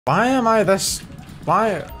Why am I this?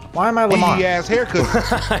 Why am I Lamar? ass haircut.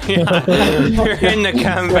 You're in the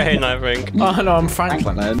campaign, I think. Oh no, I'm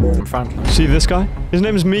Franklin. I'm Franklin. See this guy? His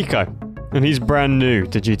name is Miko, and he's brand new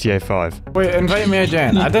to GTA 5. Wait, invite me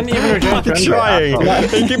again. I didn't even reject I'm your trying. invite.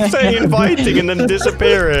 He keeps saying inviting and then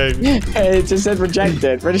disappearing. It just said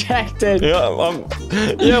rejected. Rejected. Yeah,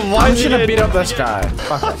 why I'm gonna beat up this guy.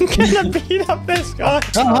 I'm gonna beat up this guy.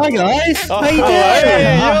 Oh, hi guys. Oh, How you doing?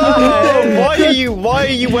 hey, yo. Why are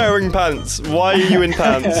you wearing pants? Why are you in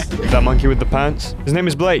pants? That monkey with the pants? His name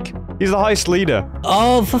is Blake. He's the heist leader.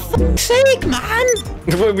 Oh, for fuck's sake, man!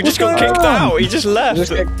 We just got kicked out. He just left.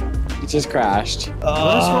 He just crashed.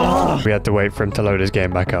 We had to wait for him to load his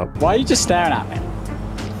game back up. Why are you just staring at me?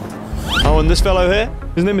 Oh, and this fellow here,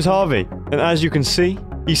 his name is Harvey. And as you can see,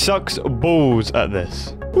 he sucks balls at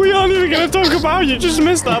this. We aren't even going to talk about you. Just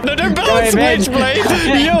missed that. No, don't build a switchblade.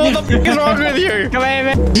 Yo, what the f*** is wrong with you? Come here,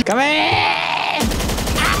 man. Come here.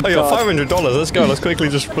 Oh, you got $500. Let's go. Let's quickly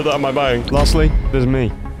just put that in my bag. Lastly, there's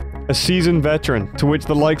me. A seasoned veteran to which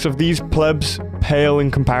the likes of these plebs pale in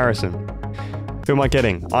comparison. Who am I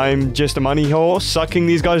kidding? I'm just a money whore sucking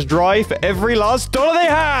these guys dry for every last dollar they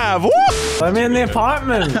have. Woo! I'm in the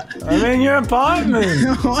apartment. I'm in your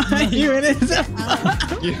apartment. Why are you in his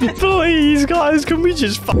apartment? Please, guys, can we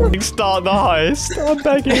just fucking start the heist? I'm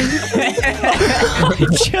begging. I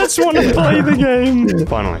just want to play the game.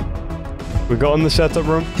 Finally. We got in the setup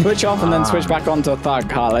room. Switch off and then switch back onto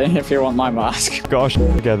Thug, Harley, if you want my mask. Got our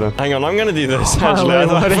shit together. Hang on, I'm gonna do this. Oh, Actually, I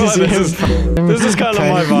what feel is like this? this is kind of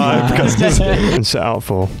my vibe. Guys. And set out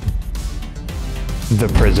for the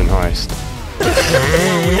prison heist.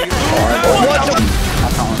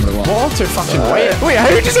 Walter fucking wait, how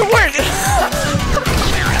does it work?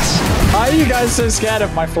 Why are you guys so scared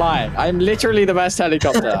of my flying? I'm literally the best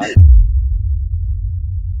helicopter.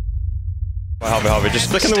 Harvey,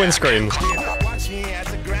 just look in the windscreen.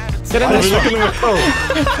 Get in this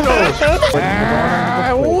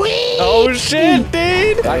Oh shit,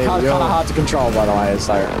 dude! That car's kind of hard to control, by the way,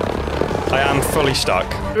 so... I am fully stuck.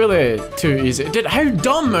 Really too easy. Dude, how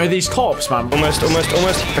dumb are these cops, man? Almost.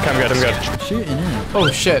 Okay, I'm good. Shooting it. Oh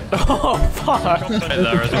shit. Oh fuck.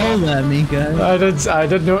 Oh there, Miko. I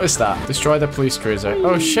did notice that. Destroy the police cruiser.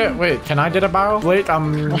 Oh shit, wait, can I get a barrel? Blake,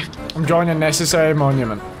 I'm drawing a necessary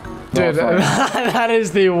monument. Dude, that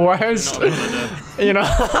is the worst. You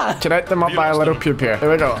know, connect them up by a little pube here. There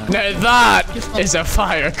we go. Now that is a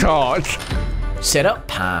fire cock. Setup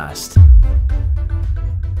passed.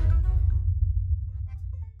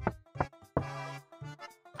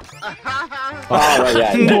 Oh, right,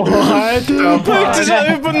 yeah. What the fuck? Just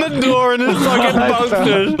open the door and it's fucking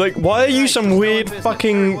bunkered. Like, why are you some weird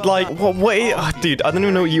fucking, like, what, dude, I don't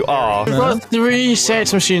even know what you are. We've got 3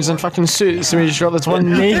 sex machines and fucking suits, and we just got this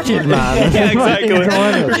one naked man. Yeah,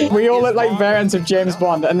 exactly. We all look like variants of James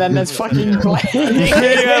Bond, and then there's fucking Blake.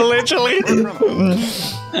 Yeah, literally. Get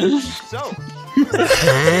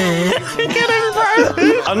him, bro.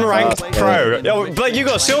 Unranked pro. Yo, Blake, you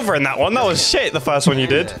got silver in that one. That was shit, the first one you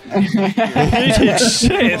did. You did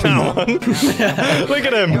shit in that one. Look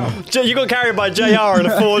at him. You got carried by JR and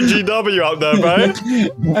a 4GW out there, bro.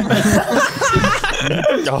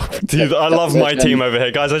 Oh, dude, I love my team over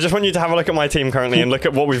here. Guys, I just want you to have a look at my team currently and look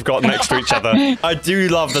at what we've got next to each other. I do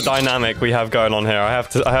love the dynamic we have going on here, I have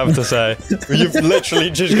to say. You've literally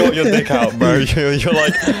just got your dick out, bro. You're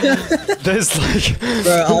like, there's like...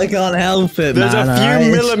 Bro, I can't help it, There's man. a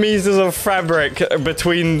few millimeters of fabric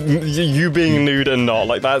between you being nude and not.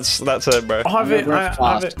 Like, that's it, bro. Have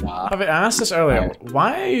I asked this earlier?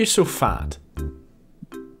 Why are you so fat?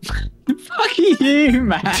 Fuck you,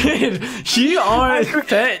 man. Dude, you are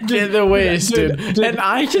thick in the waist, dude. And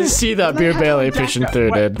I can see that beer belly pushing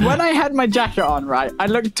through, dude. When I had my jacket on, right, I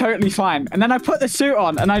looked totally fine. And then I put the suit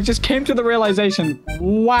on, and I just came to the realization,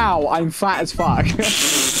 wow, I'm fat as fuck.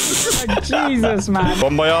 Like, Jesus, man.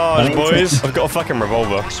 Bon voyage, boys. I've got a fucking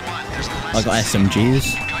revolver. I got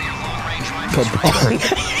SMGs.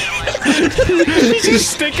 He's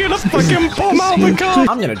just sticking a fucking bomb out the car.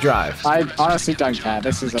 I'm gonna drive. I honestly don't care.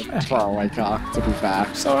 This is a throwaway car, to be fair.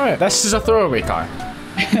 It's alright. This is a throwaway car.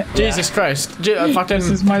 Jesus Christ. Fucking This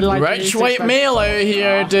is my light rich white male out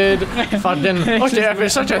here, dude. Fucking, okay, if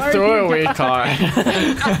it's such a throwaway car.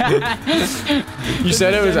 You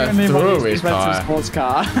said it was a throwaway car. Sports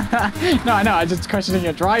car. No, I know. I'm just questioning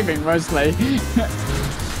your driving, mostly.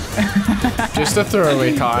 Just a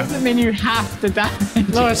throwaway car. Doesn't mean you have to damage.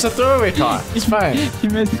 No, it's a throwaway car. It's fine. You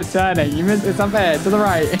missed the turning. You missed. It's up there, to the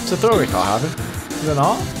right. It's a throwaway car, Harvey. Is it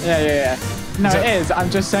not? Yeah. No, it is. I'm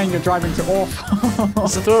just saying you're driving too awful.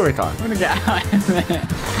 It's a throwaway car. I'm gonna get out of there.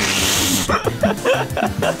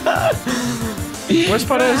 Which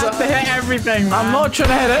part is To hit everything, man. I'm not trying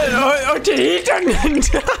to hit it. Oh, did he didn't?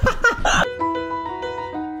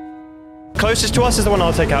 Closest to us is the one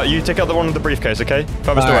I'll take out. You take out the one with the briefcase, okay?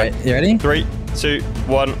 Furthest away. Alright, you ready? 3, 2,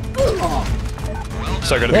 1.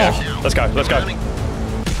 So good at the game. Let's go. Let's go.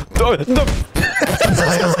 No.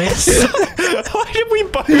 Why did we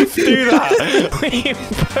both do that? We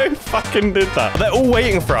both fucking did that. They're all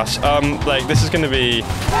waiting for us. Like, this is gonna be...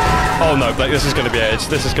 Oh no, like, this is gonna be edge.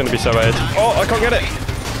 This is gonna be so edge. Oh, I can't get it.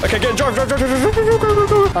 Okay, drive.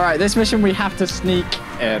 Alright, this mission we have to sneak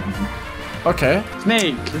in. Okay.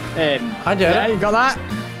 Sneak in. I get Yeah, it. you got that?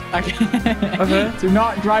 Okay. Okay. Do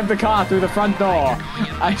not drive the car through the front door.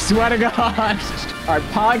 I swear to God. Alright,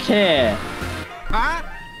 park here. Huh?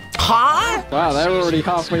 Wow, they're already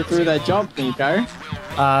halfway through their job, Nico.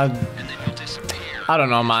 I don't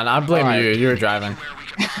know, man. I blame Alright. you. You were driving.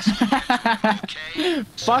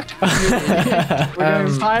 Fuck you. We're gonna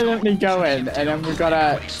silently go in, and then we're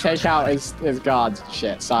gonna take out his guards and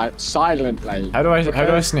shit. Silently. How do I sneak?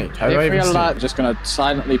 How do I If we even alert, sneak? just gonna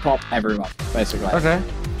silently pop everyone, basically. Okay.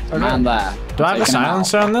 Man there. Do I have a Taking him out.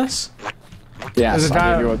 silencer on this? Yes, There's a I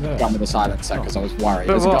guy- gave you a yeah. gun with a silencer because I was worried.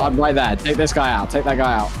 But There's a what? guy right there. Take this guy out. Take that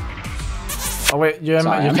guy out. Oh wait, you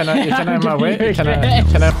Sorry, can in my way. you Can I?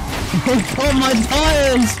 Oh, my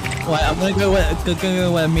tires! Wait, I'm gonna go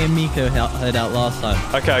where me and Miko heard out last time.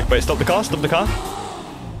 Okay, wait, stop the car.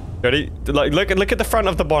 Ready? Like, look at the front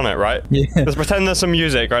of the bonnet, right? Yeah. Let's pretend there's some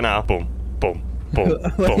music right now. Boom.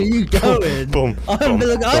 Where are you going? Boom. I'm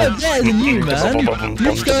better than you, man. You're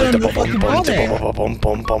just going on the fucking bonnet.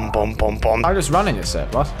 I'm just running it,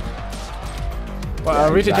 set. What? What? Are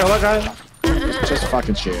we to kill that guy? Just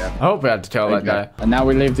fucking shoot him. I hope we had to kill that guy. And now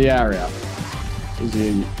we leave the area.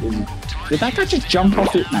 Did that guy just jump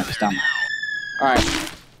off it? No, it's down there. Alright.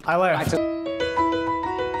 I left.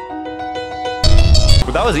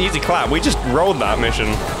 Well, that was easy clap. We just rolled that mission.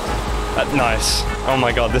 Nice. Oh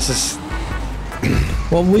my god, this is...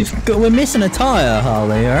 Well, we're missing a tire,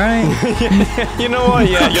 Harley, alright? You know what?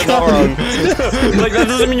 Yeah, you're not wrong. Like, that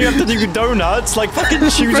doesn't mean you have to do donuts. Like, fucking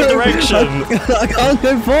choose a direction. I can't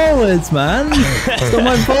go forwards, man. It's not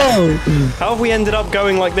my fault. How have we ended up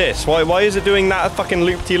going like this? Why is it doing that fucking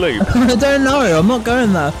loop-de-loop? I don't know. I'm not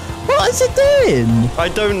going there. What is it doing? I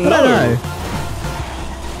don't I know. don't know.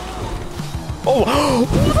 Oh,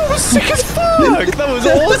 that was sick as fuck! That was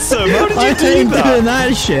awesome! How did I you do ain't doing that?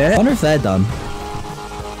 that shit. I wonder if they're done.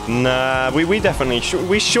 Nah, we definitely,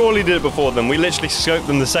 we surely did it before them. We literally scoped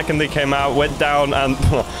them the second they came out, went down, and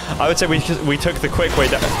I would say we took the quick way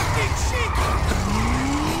down.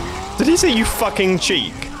 Did he say you fucking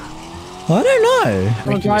cheek? I don't know.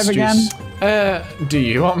 Wanna drive again? Do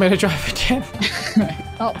you want me to drive again?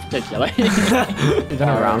 Not particularly. You're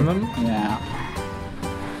gonna ram them? Yeah.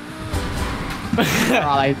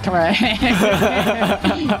 Alright, come here.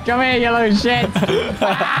 Come here, you little shit.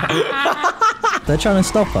 They're trying to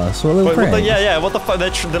stop us. What little prick. Yeah, what the fuck? They're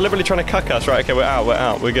deliberately trying to cuck us. Right, okay, we're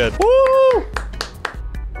out, we're good. Woo!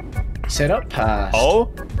 Set up pass. Oh?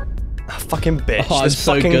 Ah, fucking bitch. Oh, I'm This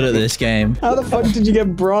so fucking... good at this game. How the fuck did you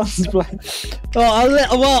get bronze black?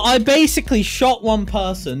 Well, I basically shot one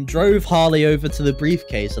person, drove Harley over to the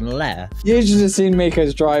briefcase, and left. You should have seen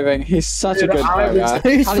Miko's driving. He's such a good driver.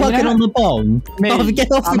 Who's Harley, fucking on the bong? Me. Oh, get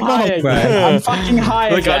off the I'm high bong, bro. again. I'm fucking high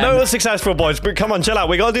Look, again. I know it's successful, boys, but come on, chill out.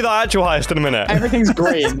 We gotta do that actual heist in a minute. Everything's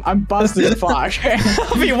green. I'm buzzed as fuck.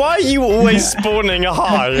 I mean, why are you always spawning a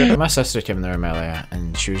high? My sister came in the room earlier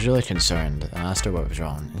and she was really concerned, and I asked her what was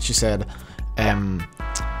wrong, and she said,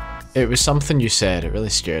 it was something you said, it really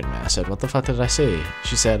scared me. I said, what the fuck did I say?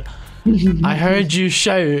 She said, I heard you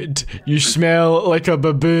shout, you smell like a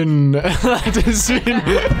baboon. That is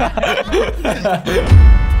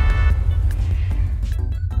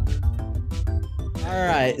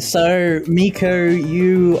Alright, so Miko,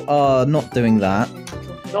 you are not doing that.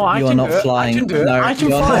 No, I You are can not do it. flying. I can do it. No, I can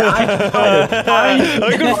you are fly. not. I can fly.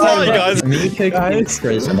 I can fly, guys. Miko can be a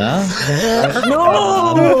prisoner.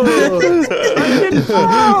 No!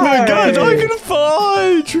 Guys, I can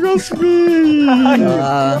fly. Trust me.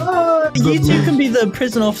 You two can be the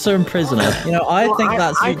prison officer and prisoner. You know, I think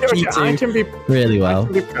that suits you I two can be really well.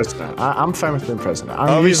 prisoner. I'm fine with being prisoner.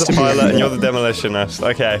 I'll be the pilot and you're the demolitionist.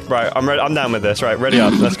 Okay, right. I'm ready. I'm down with this. Right, ready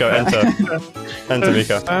up. Let's go. Enter. Enter,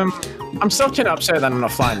 Miko. I'm still kind of upset that I'm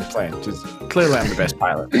not flying the plane, because clearly I'm the best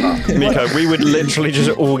pilot. But Miko, we would literally just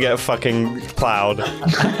all get fucking plowed.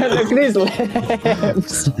 Look at his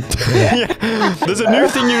lips. There's a new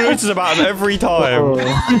thing you notice about him every time.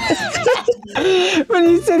 When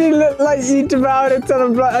you said he looked like you devoured a ton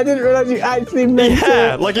of blood, I didn't realize you actually meant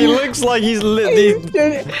Yeah, it. like he looks like he's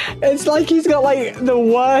It's like he's got like the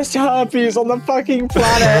worst herpes on the fucking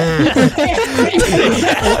planet.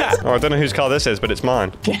 Oh, I don't know whose car this is, but it's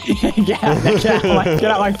mine. Get out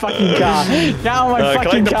my fucking car. Get out my fucking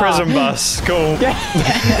collect the car. prison bus. Cool. Get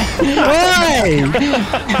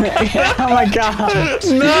out of my car.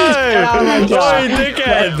 No! Get out of my car. Oi,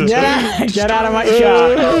 dickhead! Get out of my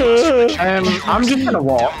car. I'm just gonna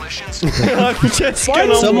walk. I'm just Why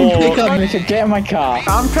gonna someone walk. pick up- Get in my car.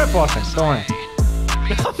 I'm crip walking. Don't worry.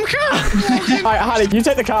 Alright, Harley, you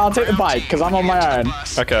take the car, I'll take the bike, because I'm on my own.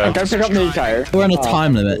 Okay. Go pick up Nico. We're on a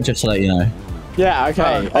time limit, just to let you know. Yeah,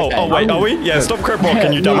 okay. Oh, wait, are we? Yeah, stop crip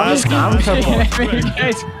walking, you dumbass. I'm crip walking.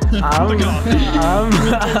 I'm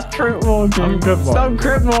Crip walking. I'm crip walking. Stop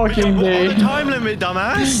crip walking, dude. Time limit,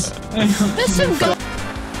 dumbass.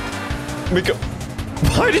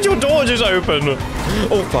 Why did your door just open?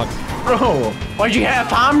 Oh, fuck. Bro, why'd you hit a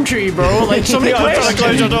palm tree, bro? Like somebody I was trying to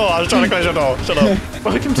close your door. I was trying to close your door. Shut up.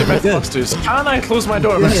 Welcome to Mythbusters. Can I close my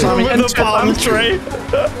door by slamming With into the palm tree.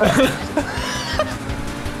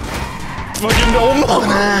 Fucking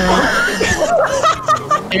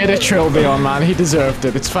He had a trilby on, man. He deserved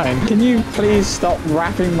it. It's fine. Can you please stop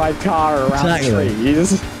wrapping my car around Exactly.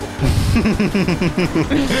 trees?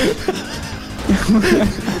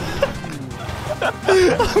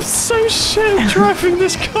 I'm so shit driving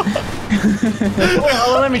this car.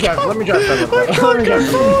 Wait, let me drive. Let me drive. Let me drive.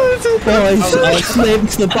 Oh, I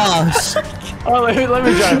slipped the bus. Oh, let me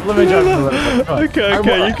drive. Let me drive.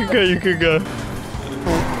 Okay, you can go, you can go.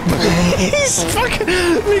 He's fucking...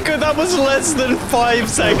 Miko, that was less than 5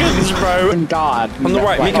 seconds, bro. God. On the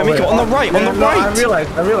right, Miko, on the right, on the No, I right.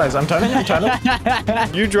 realize. I'm turning.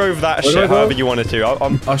 You drove that do I shit go? however you wanted to.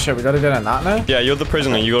 Oh shit, we gotta do it in that now? Yeah, you're the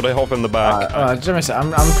prisoner. You gotta hop in the back. Let me say,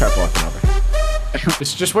 I'm crap walking over.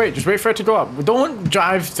 Just wait for it to go up. Don't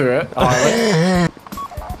drive through it.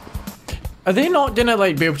 Are they not gonna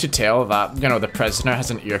like be able to tell that, you know, the prisoner has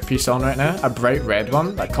an earpiece on right now? A bright red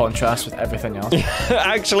one that contrasts with everything else.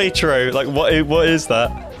 Actually true. Like, what is that?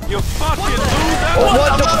 You fucking loser!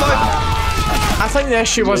 What the fuck? I think the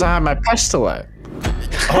issue was I had my pistol out.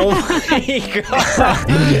 Oh my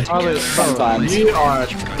god. Sometimes. You are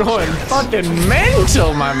going fucking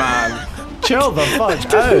mental, my man. Chill the fuck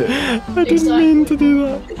out. I didn't mean to do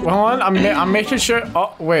that. Well, I'm making sure.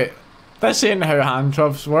 Oh wait, this ain't how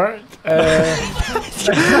handcuffs work. He's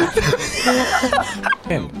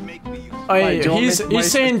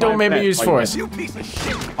saying don't maybe use force. What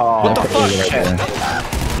the fuck?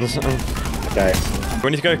 Okay. We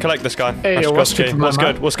need to go collect this guy. Hey, what's good, What's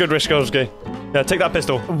man? good? What's good, Rishkovsky? Yeah, take that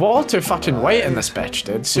pistol. Wall too fucking white in this bitch,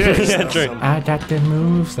 dude. Seriously. Yeah, true. I got the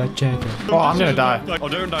moves that Jagger. Oh, I'm gonna die. Oh,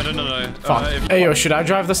 don't die, no. Fuck. Hey, yo, should I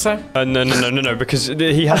drive this time? No, because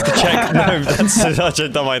he has to check. No, that's such a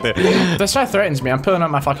dumb idea. This guy threatens me. I'm pulling out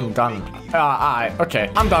my fucking gun. Alright, okay.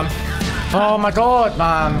 I'm done. Oh my god,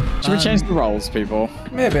 man. Should we change the roles, people?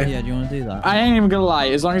 Maybe. Yeah, do you want to do that? I ain't even gonna lie.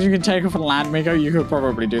 As long as you can take off and land Miko, you could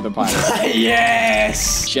probably do the pilot.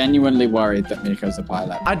 Yes! Genuinely worried that Miko's the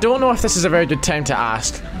pilot. I don't know if this is a very good time to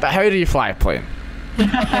ask, but how do you fly a plane?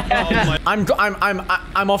 I'm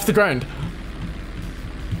off the ground.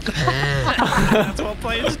 That's what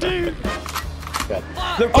planes do.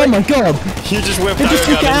 Oh my god! You just whipped They just out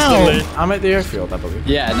took it out. instantly. I'm at the airfield, I believe.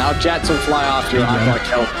 Yeah, now jets will fly after you and I'm gonna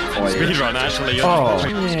kill them for you. Speedrun, actually. Oh.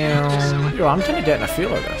 Yo, I'm kind of getting a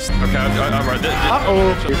feel of this. Okay, I'm right.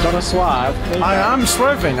 Uh-oh. You've got to swerve. I am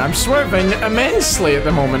swerving. I'm swerving immensely at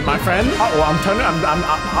the moment, my friend. Uh-oh, I'm turning.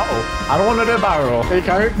 Uh-oh. I don't want to do a barrel roll.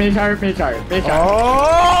 Miko.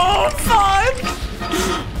 Oh, fuck!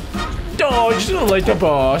 Dodge like a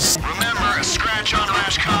boss. Remember, a scratch on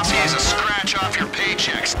Rashkovsky is a scratch off your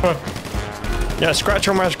paychecks. Yeah, scratch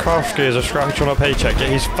on Rashkovsky is a scratch on a paycheck. Yeah,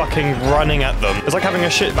 he's fucking running at them. It's like having a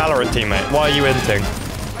shit Valorant teammate. Why are you inting?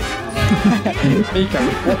 Miko,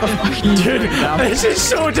 what the fuck are you doing now? This is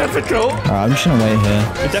so difficult. Alright, I'm just gonna wait here.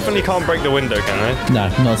 You definitely can't break the window, can they? No,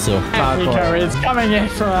 not so. Miko is coming in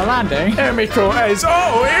for a landing. Here Miko is.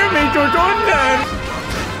 Oh, here Miko going down.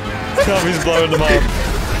 He's blowing them up.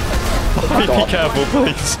 Be careful,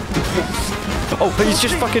 please. Oh, but he's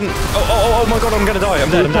just fucking... Oh my god, I'm gonna die. I'm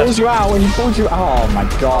dead. He pulls you out when he pulls you out. Oh my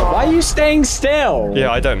god, why are you staying still?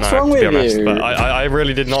 Yeah, I don't know, What's wrong to be with honest, you? but I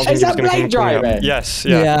really did not think Is he was that gonna Blake come pull me up. driving? Yes,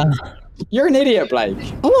 yeah. You're an idiot, Blake.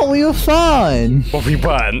 Oh, we were fine. Well, we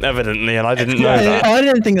weren't, evidently, and I didn't know that. I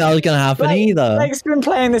didn't think that was gonna happen either. Blake's been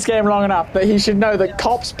playing this game long enough that he should know that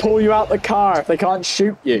cops pull you out the car if they can't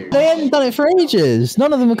shoot you. They hadn't done it for ages.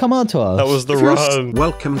 None of them would come out to us. That was the run.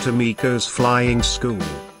 Welcome to Miko's Flying School.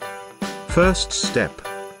 First step.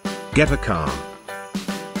 Get a car. Once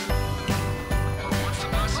the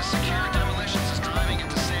bus is secure, Demolitions is driving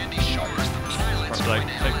into Sandy Shores. The pilot's going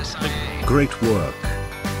to LSA. Great work.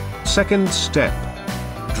 Second step.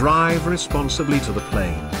 Drive responsibly to the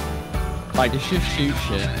plane. Like, It's just shoot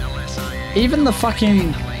shit. even the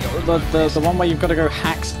fucking the one where you've got to go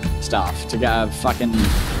hack stuff to get a fucking,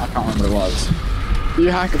 I can't remember what it was. You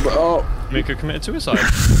hack it, oh. Miko committed suicide.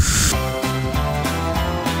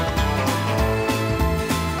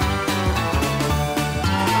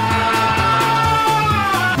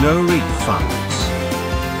 No refunds.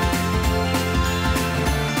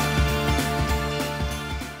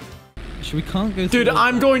 We can't go. Dude,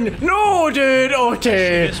 I'm going. No, dude.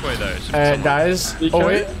 Okay. This way though. Guys. Oh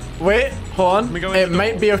wait. Hold on. go It in the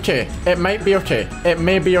might be okay. It might be okay. It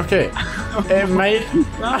may be okay. It might.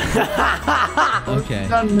 Okay.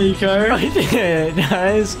 Done, Miko.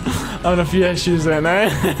 Guys, I'm on a few issues right now.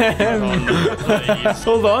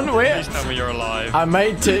 Hold on. Wait. Please tell me you're alive. I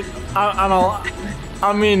might take.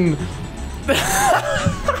 I mean.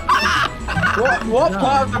 What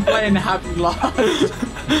part of the plane have you lost?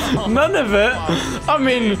 None of it. I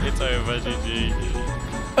mean. It's over, GG.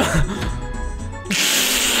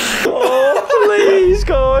 Oh, please,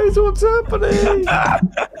 guys, what's happening?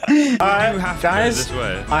 Alright, guys, this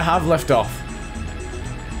way. I have left off.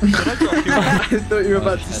 I thought you were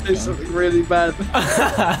about to say something really bad.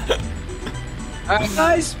 Alright,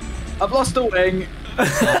 guys, I've lost a wing.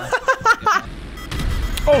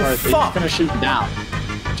 Oh, You're fuck. gonna shoot down.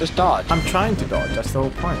 Just dodge. I'm trying to dodge, that's the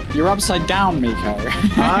whole point. You're upside down, Miko.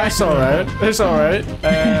 It's alright. It's alright.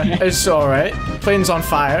 It's alright. Plane's on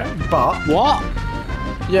fire, but. What?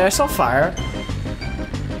 Yeah, it's on fire.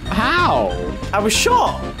 How? I was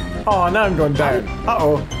shot. Oh, now I'm going down.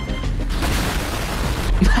 Uh-oh.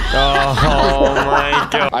 Oh my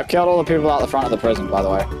god. I've killed all the people out the front of the prison, by the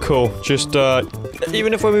way. Cool. Just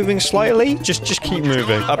even if we're moving slightly, just keep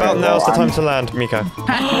moving. About now's the time to land, Miko.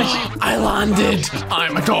 I landed.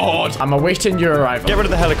 I'm a god. I'm awaiting your arrival. Get rid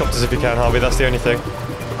of the helicopters if you can, Harvey. That's the only thing.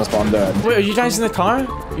 That's what I'm doing. Wait, are you guys in the car?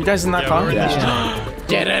 You guys in that car? we're in this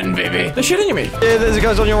Get in, baby. They're shooting at me. Yeah, there's a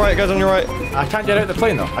guys on your right. Guys on your right. I can't get out the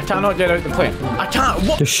plane, though. I cannot get out the plane. I can't.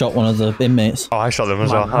 What? Just shot one of the inmates. Oh, I shot them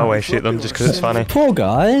as well. I always shoot them just because it's funny. Poor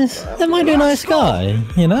guys. They might be a nice guy,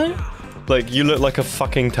 you know? Like, you look like a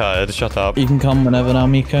fucking turd. Shut up. You can come whenever now,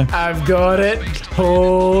 Miko. I've got it.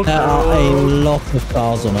 Oh, There are a lot of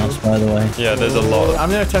cars on us, by the way. Yeah, there's a lot. I'm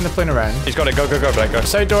gonna turn the plane around. He's got it. Go, go, go, Black. Go.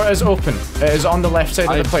 Side door is open. It is on the left side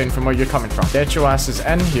of the plane from where you're coming from. Get your asses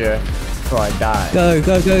in here before I die. Go,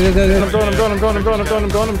 go, go, go, go, go. I'm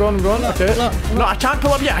going. Okay. No, I can't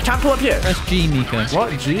pull up yet. I can't pull up yet. Press G, Miko.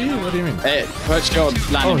 What? G? What do you mean? Hey, put your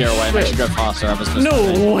landing gear away. Make shit. sure you go faster. No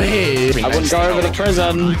way. I wouldn't go over the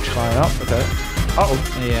prison. Fire up. Okay. Uh-oh. Oh,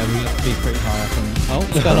 yeah, we have to be pretty high up on. Oh,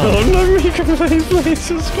 what's going on? Oh no, Miko, please,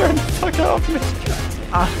 just scared the fuck out of me.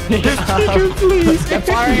 Miko, please. They're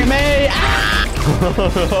firing at me.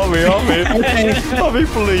 Harvey,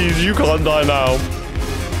 please, you can't die now.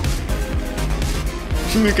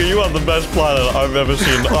 Miko, you are the best pilot I've ever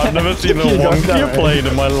seen. I've never seen a wonkier plane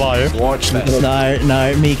in my life. Watch this. No,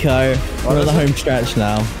 no, Miko. We're on the home stretch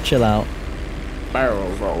now. Chill out. Barrel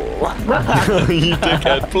roll. You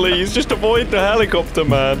dickhead, please, just avoid the helicopter,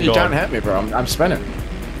 man. You can't hit me, bro. I'm spinning.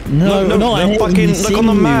 No, No, not no, fucking look on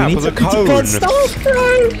the map with a cone.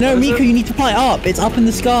 No, Miko, you need to fly up. It's up in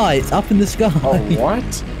the sky. It's up in the sky. Oh,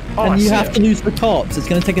 what? Oh, And I you see have it. to lose the tops. It's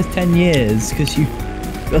going to take us 10 years because you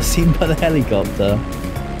got seen by the helicopter.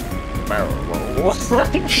 Barrel roll.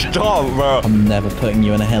 Stop, bro. I'm never putting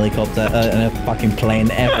you in a helicopter, in a fucking plane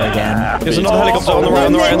ever again. There's another helicopter on the right,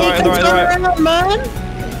 on the right, on the right, on the right, on the right. Man.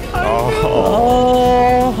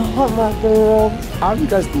 Oh my god. How have you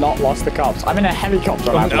guys not lost the cops? I'm in a helicopter.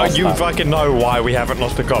 and I've lost You them. fucking know why we haven't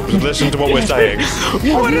lost the cops. Listen to what we're saying.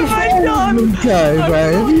 What have I done? Miko,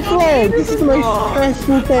 bro. This is the most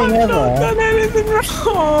stressful thing ever.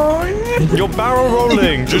 You're barrel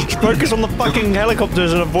rolling. Just focus on the fucking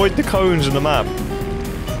helicopters and avoid the cones in the map.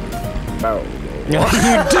 Barrel You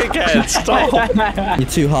dickhead, stop. You're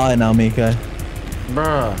too high now, Miko.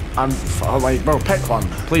 Bruh. Like, bro, pick one,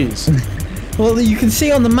 please. Well, you can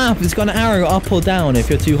see on the map it's got an arrow up or down if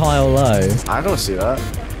you're too high or low. I don't see that.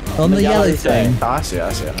 On the yellow thing. Oh, I see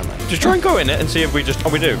it. Never mind. Just try and go in it and see if we just... Oh,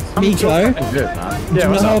 we do. Miko, Good, man. do Yeah, you know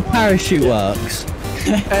what's how a up? parachute works?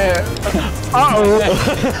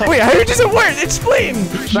 Uh-oh. Wait, how does it work? Explain.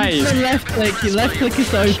 Mate, Your left click is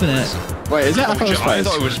to open it. Wait, is it? I thought it was I space.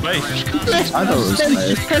 thought it was space. I thought it was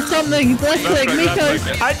space. Press something. Left click,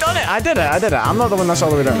 Miko. I done it. I did it. I'm not the one that's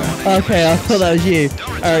all the way down there. Okay, I thought that was you.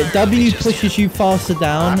 Alright, W pushes you faster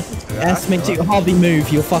down. S makes you hardly move.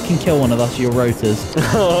 You'll fucking kill one of us, your rotors.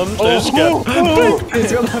 I'm so scared.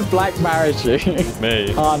 It's got a black parachute.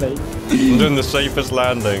 Me. Harley. I'm doing the safest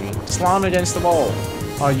landing. Slam against the wall.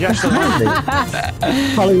 Oh, yes, the landing.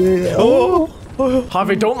 Hallelujah. Oh.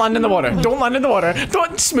 Harvey, don't land in the water. Don't land in the water.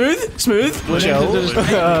 Don't smooth. Chill.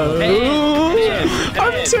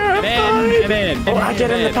 I'm terrified. Get in. Oh, I get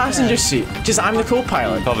in the passenger seat. I'm the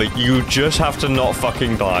co-pilot. Harley, you just have to not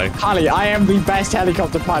fucking die. Harley, I am the best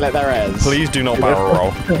helicopter pilot there is. Please do not barrel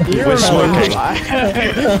roll. You're We're smoking.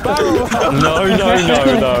 No.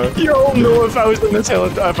 You all know if I was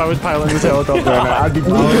piloting this helicopter, I'd be.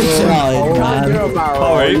 Oh, Can't do a barrel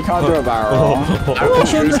roll. You can't do a barrel roll.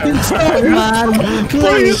 Stop, man.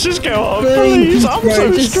 Please just go on. Please, I'm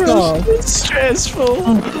so just stressed. stop. It's stressful.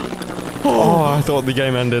 Oh, I thought the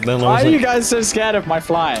game ended then. I Why was are you like, guys so scared of my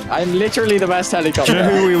flying? I'm literally the best do you know helicopter.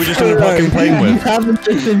 who we were just on a fucking plane You with? haven't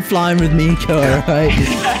just been flying with Miko, alright?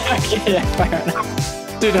 Yeah, fair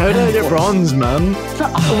enough. Dude, how did I get bronze, man?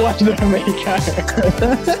 What did I make out?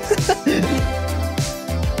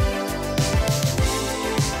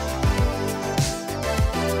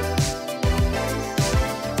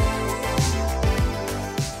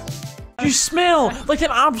 You smell like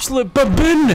an absolute baboon.